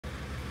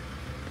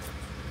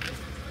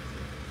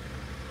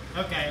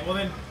Okay, well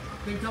then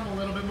come a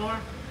little bit more.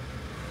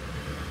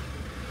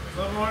 A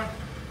little more.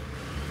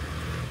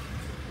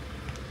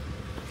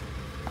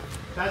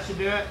 That should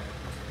do it.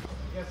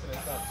 I'm guessing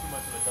it's not too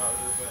much of a darter,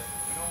 but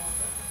you don't want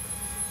that.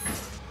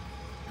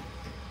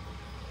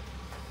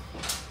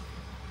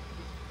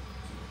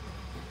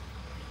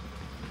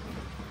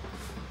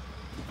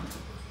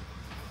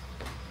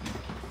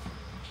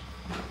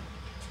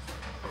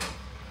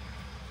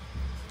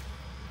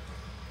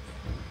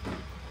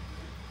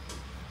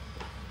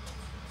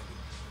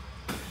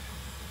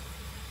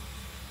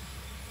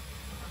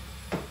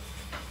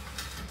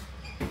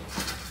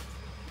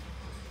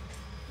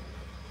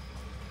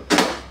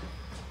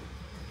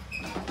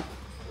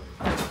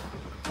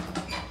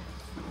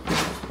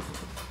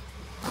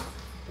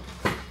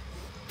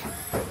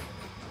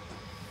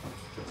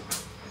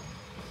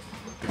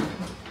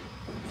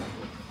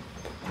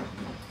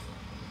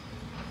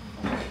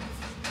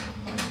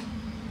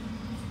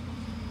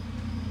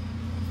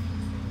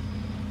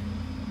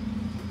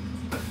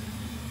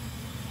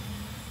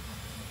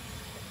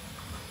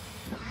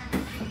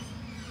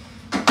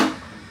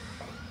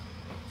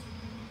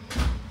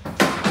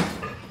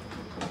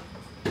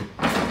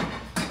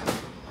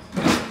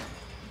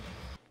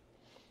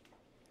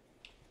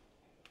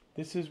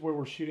 This is where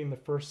we're shooting the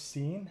first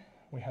scene.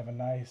 We have a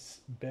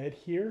nice bed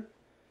here,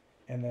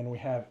 and then we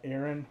have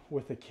Aaron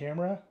with the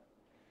camera.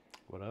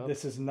 What up?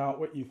 This is not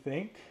what you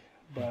think,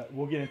 but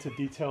we'll get into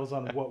details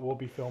on what we'll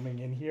be filming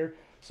in here.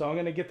 So I'm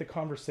gonna get the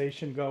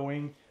conversation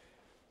going.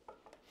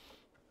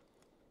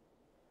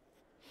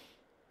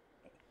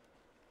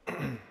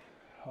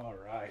 All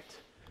right.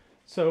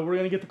 So we're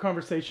gonna get the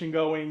conversation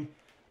going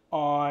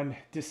on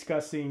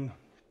discussing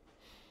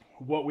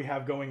what we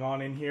have going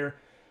on in here.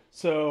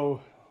 So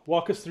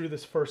walk us through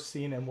this first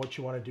scene and what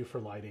you want to do for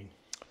lighting.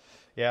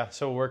 Yeah,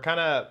 so we're kind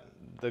of,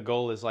 the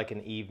goal is like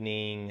an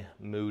evening,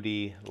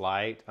 moody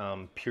light,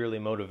 purely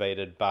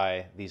motivated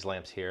by these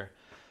lamps here.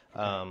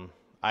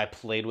 I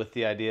played with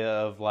the idea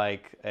of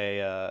like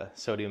a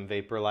sodium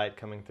vapor light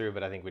coming through,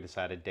 but I think we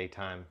decided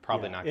daytime,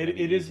 probably not going to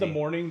be It easy. is the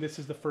morning. This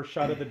is the first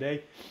shot of the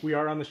day. We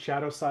are on the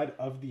shadow side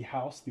of the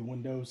house. The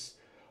windows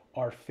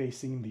are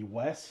facing the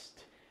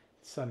west.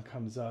 Sun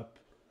comes up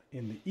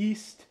in the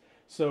east.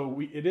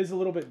 So it is a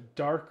little bit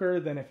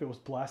darker than if it was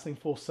blasting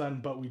full sun,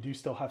 but we do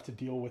still have to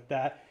deal with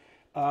that.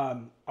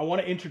 I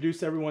want to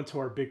introduce everyone to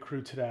our big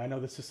crew today. I know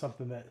this is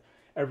something that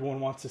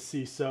everyone wants to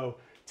see. So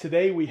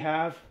today we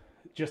have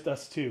just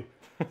us two.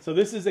 So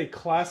this is a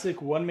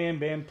classic one-man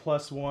band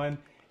plus one.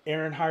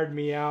 Aaron hired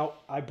me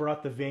out. I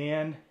brought the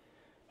van.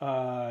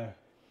 I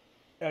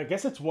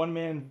guess it's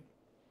one-man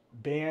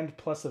band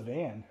plus a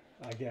van,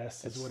 I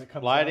guess, is what it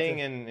comes lighting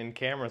down to. and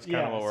cameras kind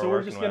of what we're working with. So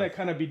we're just going to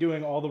kind of be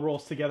doing all the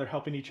roles together,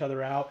 helping each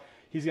other out.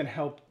 He's going to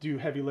help do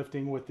heavy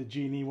lifting with the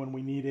Genie when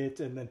we need it,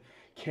 and then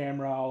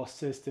camera, I'll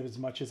assist as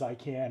much as I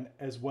can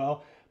as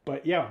well.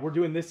 But yeah, we're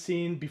doing this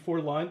scene before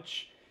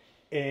lunch,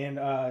 and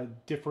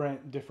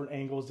different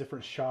angles,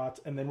 different shots,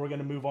 and then we're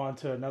going to move on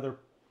to another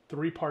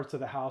 3 parts of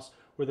the house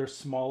where there's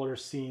smaller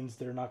scenes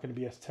that are not going to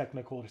be as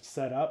technical to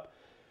set up.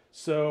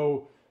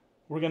 So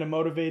we're going to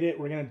motivate it.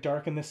 We're going to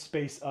darken this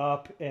space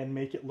up and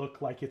make it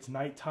look like it's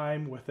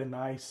nighttime with a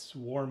nice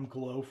warm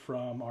glow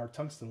from our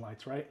tungsten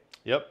lights, right?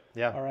 Yep.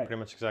 Yeah. All right. Pretty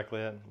much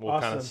exactly it. We'll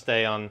Awesome. kind of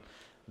stay on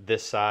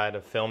this side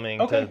of filming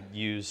to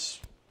use,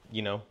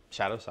 you know,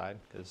 shadow side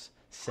because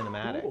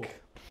cinematic. Cool.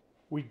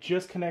 We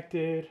just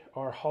connected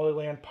our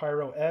Hollyland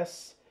Pyro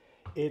S.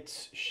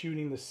 It's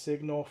shooting the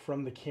signal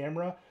from the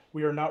camera.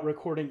 We are not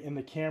recording in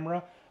the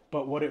camera,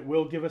 but what it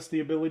will give us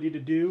the ability to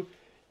do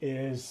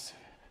is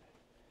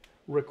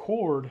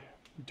record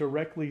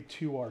directly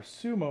to our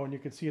Sumo, and you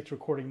can see it's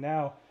recording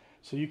now,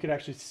 so you could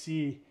actually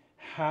see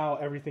how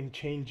everything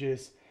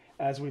changes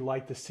as we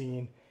light the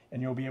scene,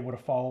 and you'll be able to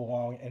follow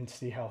along and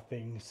see how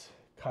things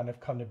kind of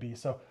come to be.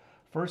 So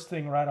first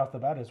thing right off the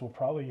bat is we're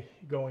probably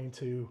going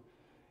to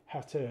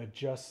have to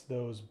adjust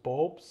those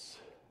bulbs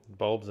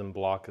And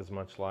block as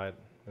much light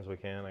as we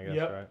can, I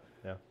guess, right?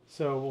 Yeah.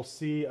 So we'll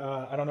see.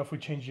 I don't know if we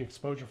change the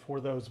exposure for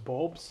those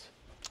bulbs,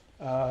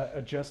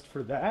 adjust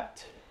for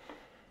that,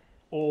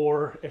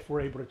 or if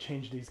we're able to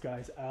change these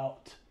guys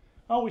out.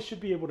 Oh, we should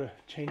be able to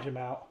change them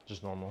out.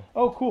 Just normal.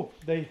 Oh, cool.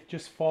 They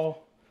just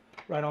fall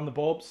right on the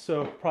bulbs.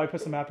 So probably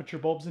put some aperture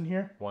bulbs in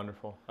here.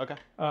 Wonderful. Okay.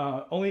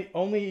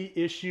 Only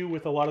issue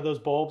with a lot of those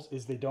bulbs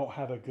is they don't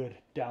have a good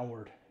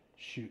downward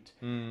shoot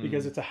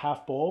because it's a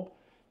half bulb.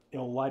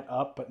 It'll light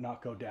up but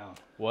not go down.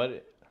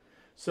 What?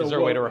 So is there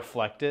a way to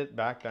reflect it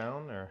back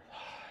down, or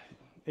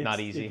not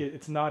easy?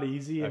 It's not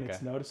easy, and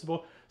it's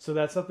noticeable. So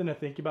that's something to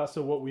think about.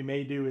 So what we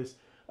may do is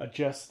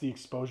adjust the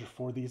exposure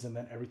for these, and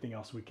then everything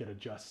else we could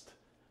adjust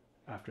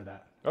after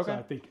that. Okay. So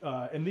I think,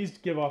 and these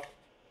give off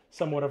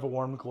somewhat of a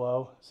warm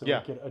glow, so we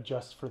could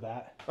adjust for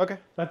that. Okay.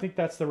 I think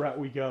that's the route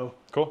we go.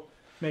 Cool.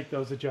 Make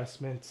those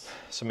adjustments.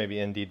 So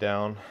maybe ND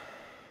down.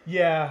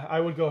 Yeah, I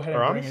would go ahead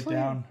and bring honestly, it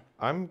down.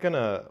 I'm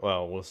gonna.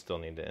 Well, we'll still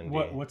need to ND.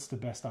 What's the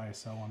best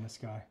ISO on this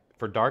guy?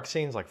 For dark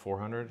scenes, like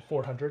 400.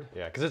 400.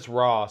 Yeah, because it's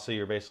raw, so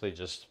you're basically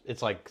just,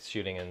 it's like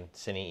shooting in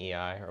Cine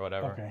EI or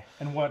whatever. Okay.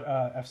 And what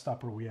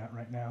f-stop are we at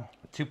right now?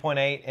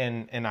 2.8,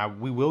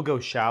 and we will go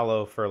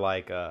shallow for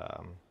like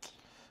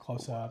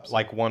Close-ups.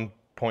 like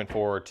 1.4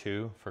 or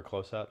 2 for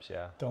close-ups.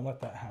 Yeah. Don't let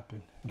that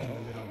happen until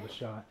we get on the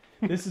shot.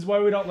 This is why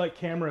we don't let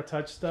camera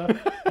touch stuff.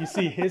 You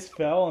see his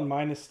fell and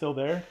mine is still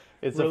there.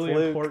 It's really a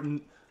fluke.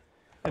 important.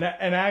 And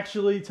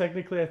actually,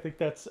 technically, I think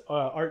that's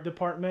art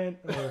department.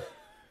 Or,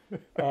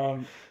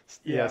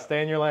 Yeah,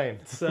 stay in your lane.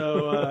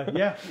 So,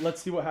 yeah,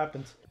 let's see what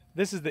happens.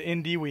 This is the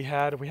ND we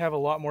had. We have a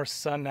lot more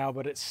sun now,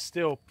 but it's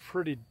still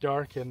pretty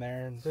dark in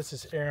there. And this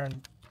is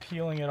Aaron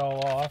peeling it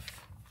all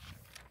off.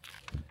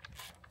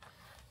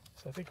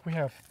 So I think we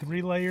have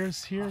 3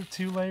 layers here,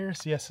 2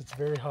 layers. Yes, it's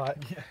very hot.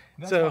 Yeah,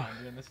 that's so,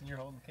 fine, doing this and you're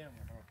holding the camera.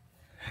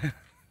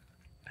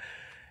 Huh?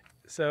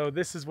 So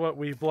this is what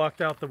we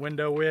blocked out the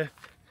window with.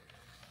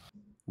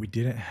 We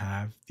didn't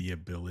have the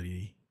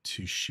ability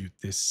to shoot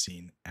this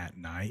scene at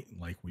night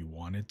like we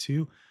wanted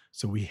to,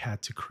 so we had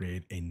to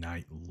create a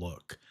night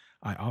look.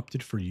 I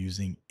opted for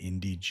using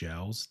indie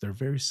gels. They're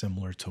very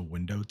similar to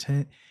window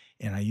tint,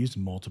 and I used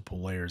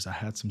multiple layers. I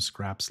had some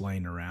scraps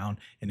laying around,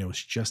 and it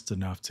was just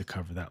enough to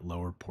cover that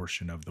lower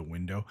portion of the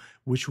window,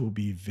 which will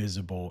be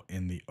visible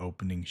in the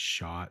opening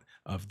shot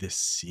of this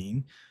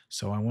scene.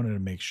 So I wanted to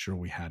make sure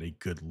we had a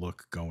good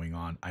look going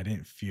on. I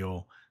didn't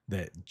feel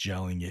that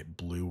gelling it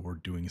blue or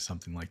doing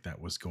something like that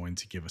was going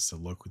to give us the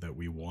look that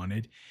we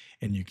wanted.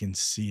 And you can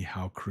see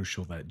how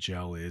crucial that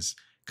gel is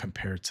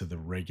compared to the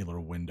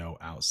regular window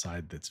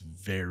outside that's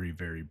very,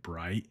 very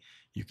bright.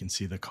 You can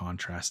see the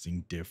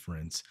contrasting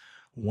difference.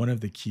 One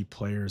of the key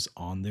players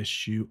on this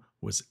shoot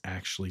was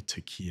actually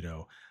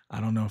Taquito.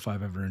 I don't know if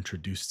I've ever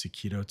introduced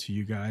Taquito to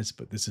you guys,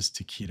 but this is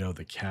Taquito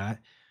the cat.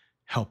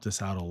 Helped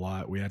us out a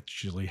lot. We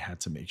actually had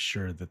to make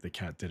sure that the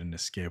cat didn't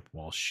escape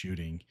while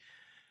shooting.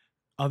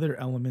 Other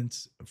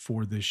elements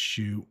for this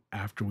shoot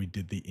after we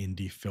did the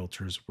indie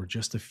filters were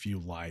just a few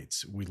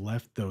lights. We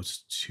left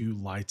those 2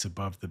 lights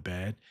above the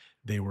bed.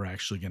 They were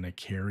actually going to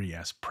carry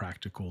as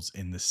practicals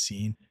in the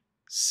scene.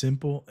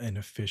 Simple and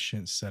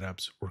efficient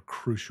setups were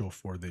crucial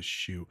for this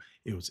shoot.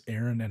 It was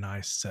Aaron and I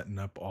setting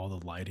up all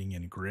the lighting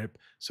and grip,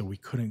 so we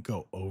couldn't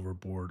go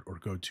overboard or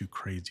go too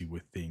crazy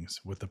with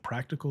things. With the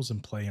practicals in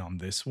play on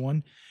this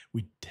one,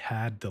 we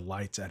had the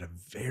lights at a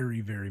very,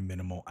 very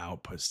minimal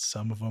output,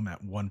 some of them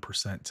at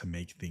 1% to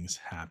make things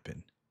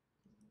happen.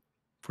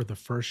 For the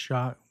first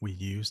shot, we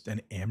used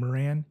an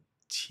Amaran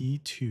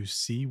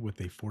T2c with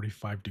a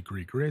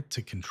 45-degree grid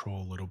to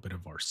control a little bit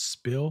of our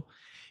spill.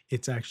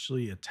 It's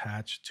actually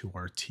attached to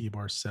our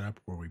T-bar setup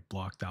where we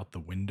blocked out the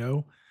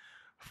window.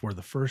 For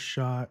the first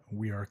shot,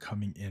 we are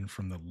coming in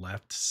from the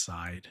left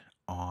side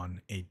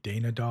on a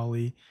Dana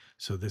dolly.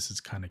 So this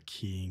is kind of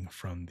keying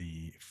from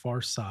the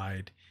far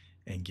side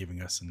and giving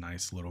us a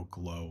nice little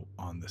glow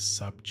on the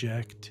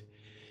subject.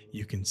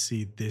 You can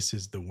see this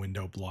is the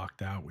window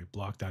blocked out. We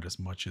blocked out as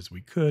much as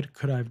we could.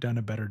 Could I have done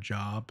a better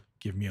job?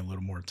 Give me a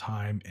little more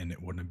time and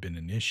it wouldn't have been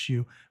an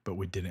issue, but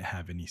we didn't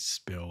have any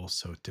spill,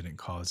 so it didn't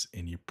cause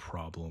any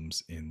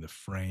problems in the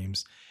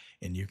frames.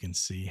 And you can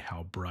see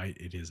how bright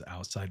it is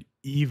outside,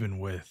 even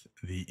with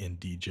the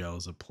ND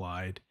gels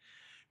applied.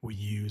 We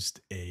used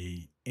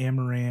a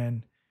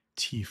Amaran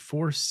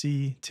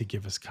T4c to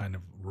give us kind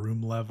of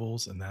room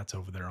levels, and that's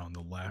over there on the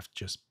left,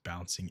 just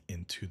bouncing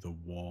into the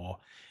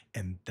wall.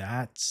 And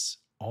that's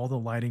all the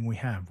lighting we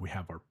have. We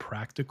have our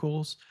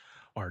practicals,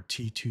 our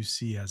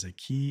T2c as a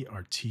key,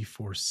 our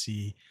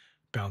T4c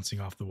bouncing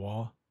off the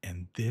wall.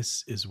 And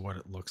this is what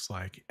it looks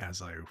like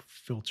as I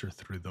filter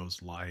through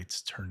those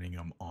lights, turning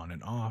them on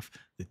and off,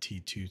 the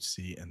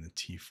T2c and the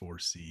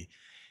T4c.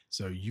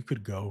 So you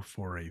could go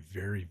for a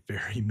very,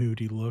 very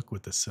moody look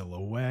with the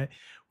silhouette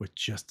with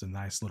just a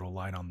nice little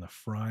light on the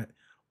front,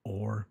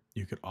 or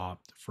you could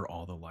opt for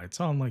all the lights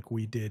on like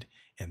we did.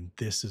 And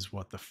this is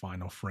what the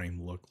final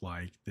frame looked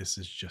like. This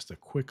is just a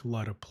quick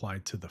LUT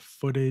applied to the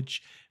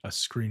footage, a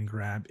screen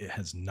grab. It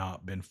has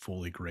not been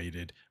fully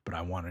graded, but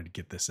I wanted to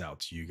get this out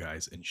to you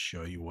guys and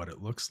show you what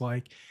it looks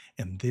like.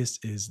 And this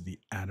is the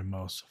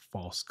Atomos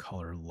false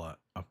color LUT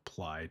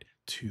applied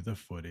to the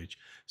footage,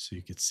 so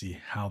you could see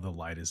how the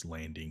light is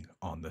landing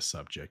on the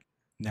subject.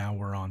 Now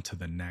we're on to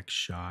the next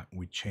shot.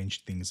 We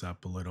changed things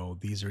up a little.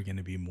 These are going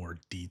to be more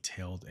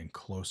detailed and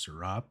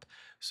closer up.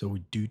 So we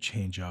do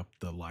change up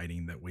the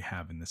lighting that we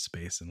have in the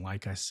space. And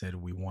like I said,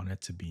 we want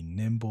it to be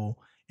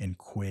nimble and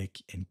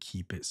quick and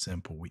keep it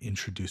simple. We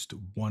introduced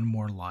one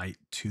more light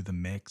to the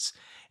mix,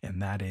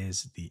 and that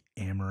is the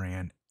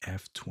Amaran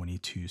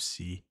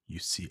F22c you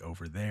see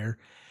over there.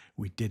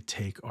 We did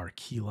take our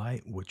key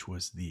light, which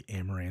was the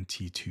Amaran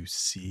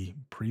T2c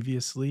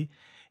previously,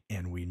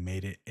 and we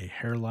made it a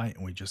hair light,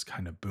 and we just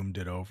kind of boomed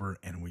it over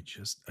and we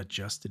just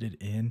adjusted it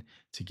in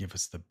to give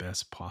us the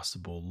best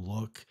possible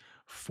look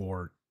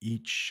for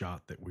each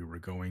shot that we were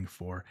going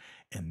for.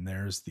 And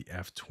there's the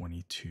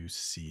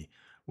F22c.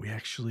 We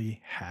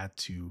actually had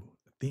to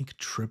think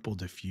triple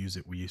diffuse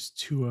it. We used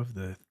 2 of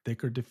the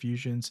thicker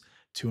diffusions,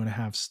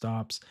 2.5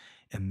 stops,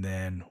 and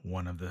then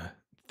one of the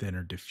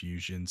thinner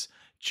diffusions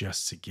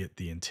just to get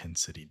the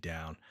intensity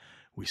down.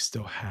 We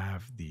still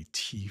have the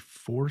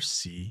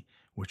T4c,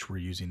 which we're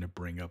using to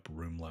bring up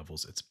room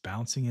levels. It's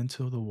bouncing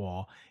into the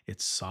wall,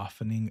 it's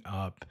softening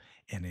up,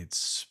 and it's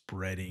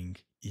spreading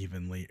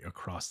evenly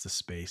across the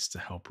space to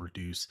help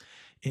reduce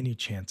any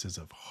chances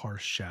of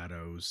harsh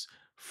shadows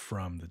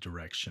from the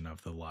direction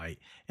of the light.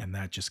 And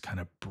that just kind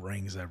of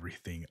brings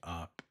everything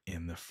up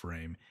in the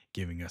frame,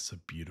 giving us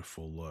a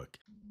beautiful look.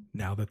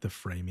 Now that the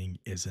framing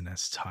isn't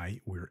as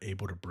tight, we're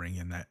able to bring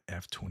in that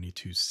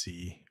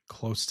F22c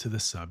close to the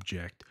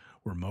subject.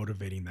 We're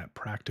motivating that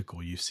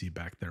practical you see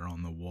back there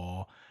on the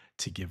wall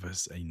to give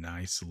us a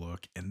nice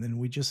look. And then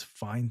we just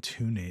fine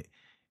tune it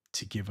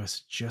to give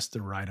us just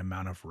the right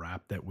amount of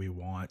wrap that we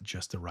want,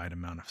 just the right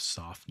amount of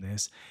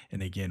softness.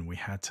 And again, we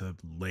had to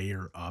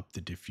layer up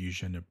the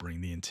diffusion to bring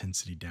the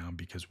intensity down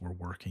because we're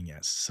working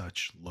at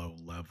such low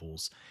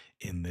levels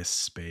in this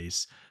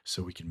space,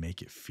 so we can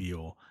make it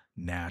feel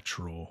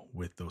natural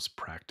with those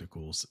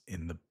practicals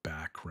in the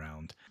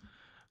background.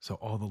 So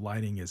all the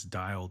lighting is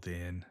dialed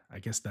in. I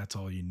guess that's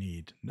all you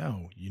need.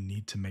 No, you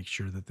need to make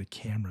sure that the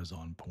camera's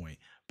on point.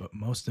 But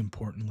most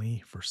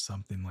importantly, for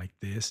something like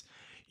this,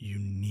 you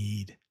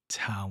need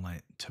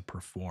talent to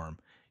perform.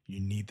 You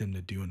need them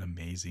to do an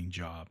amazing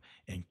job.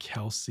 And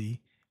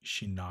Kelsey,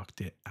 she knocked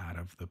it out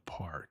of the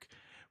park.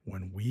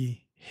 When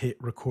we hit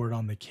record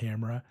on the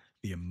camera,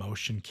 the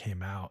emotion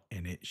came out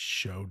and it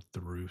showed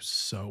through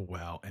so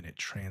well and it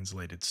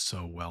translated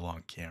so well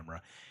on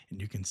camera.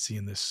 And you can see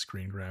in this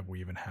screen grab, we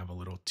even have a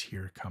little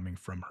tear coming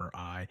from her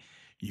eye.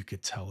 You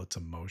could tell it's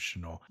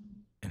emotional.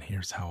 And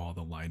here's how all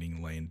the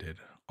lighting landed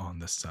on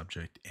the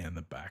subject and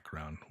the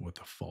background with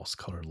a false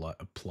color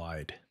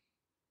applied.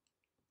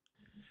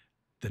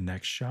 The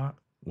next shot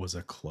was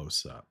a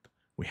close up.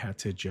 We had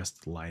to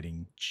adjust the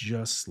lighting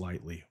just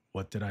slightly.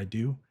 What did I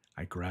do?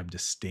 I grabbed a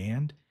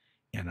stand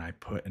and I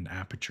put an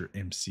aperture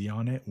MC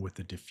on it with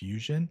a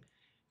diffusion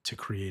to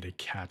create a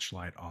catch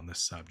light on the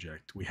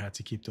subject. We had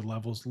to keep the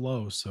levels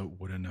low so it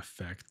wouldn't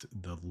affect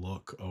the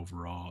look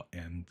overall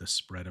and the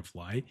spread of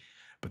light.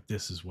 But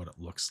this is what it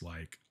looks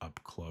like up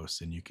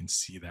close. And you can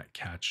see that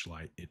catch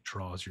light. It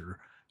draws your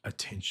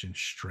attention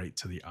straight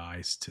to the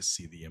eyes to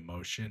see the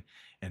emotion.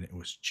 And it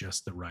was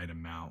just the right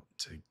amount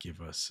to give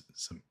us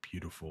some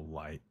beautiful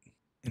light.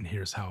 And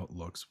here's how it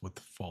looks with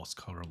the false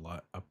color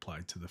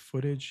applied to the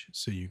footage,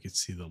 so you could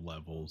see the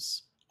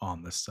levels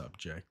on the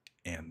subject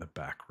and the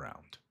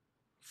background.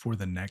 For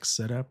the next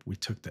setup, we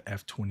took the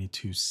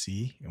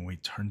F22c and we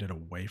turned it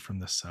away from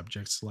the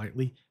subject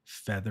slightly,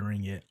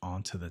 feathering it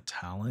onto the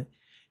talent.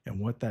 And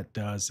what that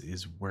does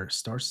is where it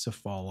starts to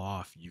fall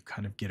off, you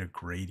kind of get a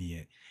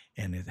gradient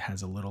and it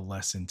has a little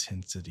less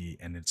intensity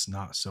and it's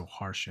not so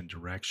harsh and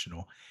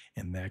directional.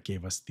 And that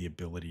gave us the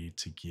ability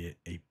to get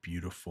a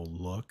beautiful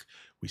look.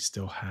 We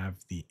still have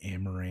the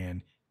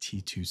Amaran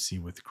T2c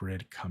with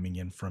grid coming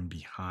in from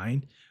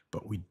behind,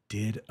 but we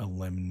did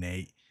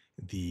eliminate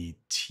the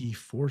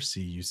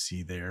T4c you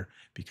see there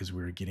because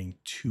we were getting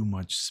too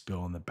much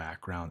spill in the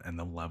background and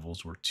the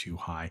levels were too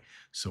high.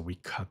 So we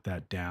cut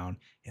that down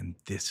and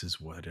this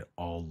is what it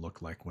all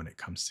looked like when it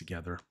comes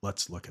together.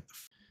 Let's look at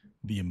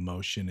the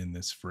emotion in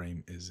this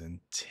frame is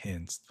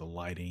intense. The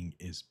lighting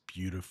is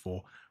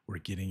beautiful. We're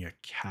getting a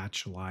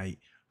catch light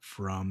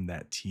from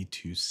that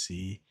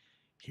T2c.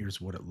 Here's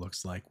what it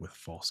looks like with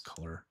false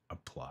color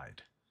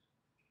applied.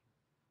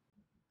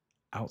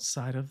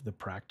 Outside of the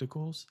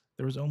practicals,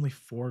 there was only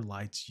 4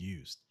 lights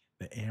used: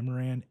 the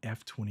Amaran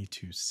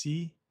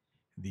F22c,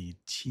 the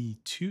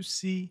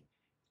T2c,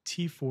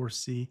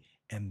 T4c,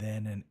 and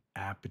then an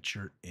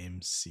aperture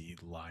MC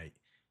light.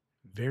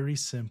 Very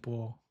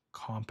simple,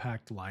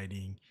 compact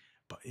lighting,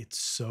 but it's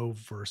so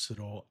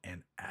versatile.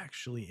 And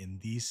actually in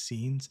these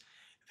scenes,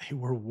 they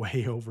were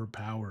way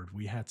overpowered.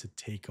 We had to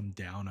take them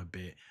down a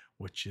bit,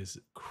 which is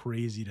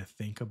crazy to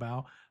think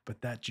about,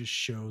 but that just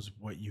shows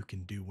what you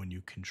can do when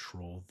you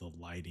control the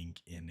lighting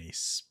in a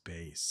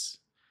space.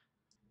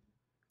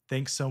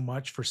 Thanks so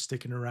much for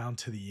sticking around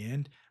to the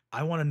end.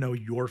 I want to know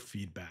your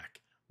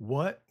feedback.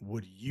 What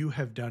would you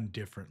have done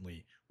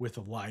differently with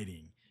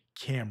lighting,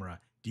 camera?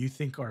 Do you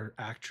think our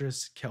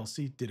actress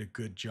Kelsey did a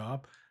good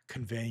job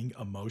conveying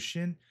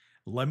emotion?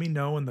 Let me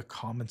know in the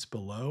comments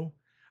below.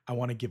 I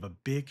want to give a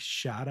big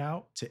shout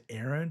out to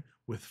Aaron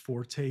with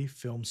Forte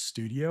Film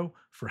Studio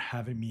for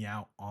having me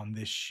out on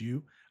this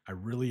shoot. I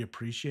really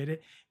appreciate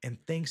it. And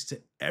thanks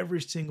to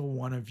every single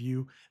one of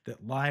you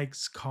that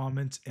likes,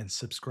 comments, and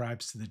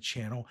subscribes to the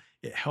channel.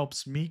 It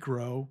helps me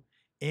grow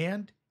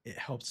and it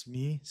helps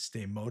me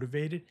stay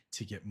motivated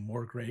to get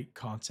more great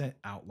content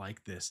out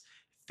like this.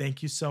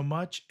 Thank you so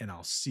much, and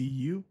I'll see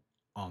you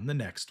on the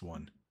next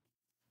one.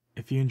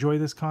 If you enjoy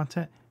this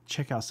content,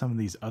 check out some of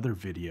these other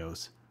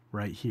videos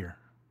right here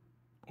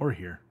or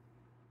here.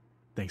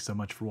 Thanks so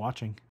much for watching.